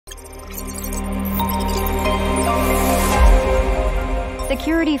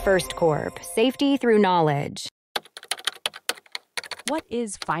Security First Corp. Safety through knowledge. What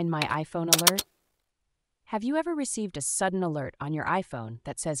is Find My iPhone alert? Have you ever received a sudden alert on your iPhone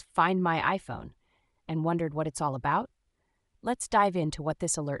that says Find My iPhone and wondered what it's all about? Let's dive into what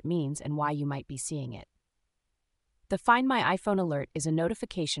this alert means and why you might be seeing it. The Find My iPhone alert is a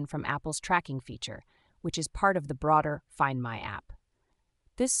notification from Apple's tracking feature, which is part of the broader Find My app.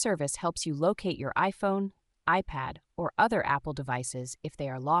 This service helps you locate your iPhone, iPad, or other Apple devices if they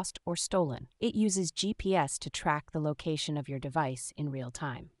are lost or stolen. It uses GPS to track the location of your device in real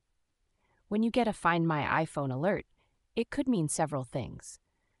time. When you get a Find My iPhone alert, it could mean several things.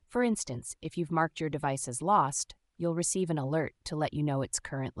 For instance, if you've marked your device as lost, you'll receive an alert to let you know its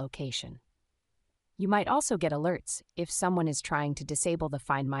current location. You might also get alerts if someone is trying to disable the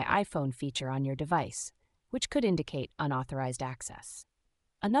Find My iPhone feature on your device, which could indicate unauthorized access.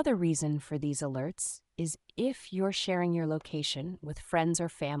 Another reason for these alerts is if you're sharing your location with friends or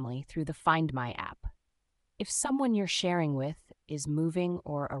family through the Find My app. If someone you're sharing with is moving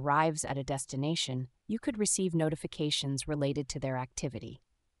or arrives at a destination, you could receive notifications related to their activity.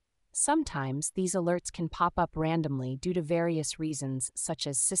 Sometimes these alerts can pop up randomly due to various reasons such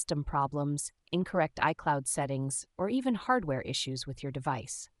as system problems, incorrect iCloud settings, or even hardware issues with your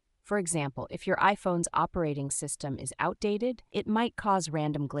device. For example, if your iPhone's operating system is outdated, it might cause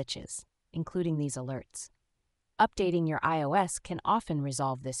random glitches, including these alerts. Updating your iOS can often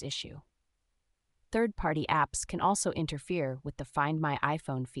resolve this issue. Third-party apps can also interfere with the Find My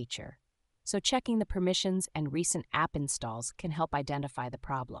iPhone feature, so checking the permissions and recent app installs can help identify the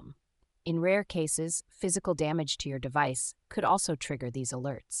problem. In rare cases, physical damage to your device could also trigger these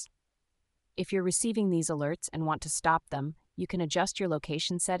alerts. If you're receiving these alerts and want to stop them, you can adjust your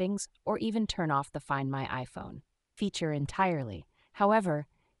location settings or even turn off the Find My iPhone feature entirely. However,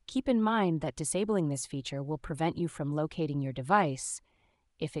 keep in mind that disabling this feature will prevent you from locating your device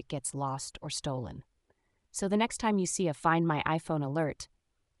if it gets lost or stolen. So the next time you see a Find My iPhone alert,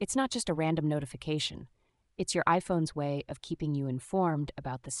 it's not just a random notification. It's your iPhone's way of keeping you informed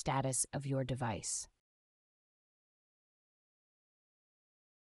about the status of your device.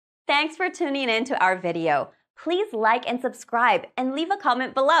 Thanks for tuning in to our video. Please like and subscribe and leave a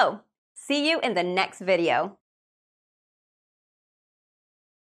comment below. See you in the next video.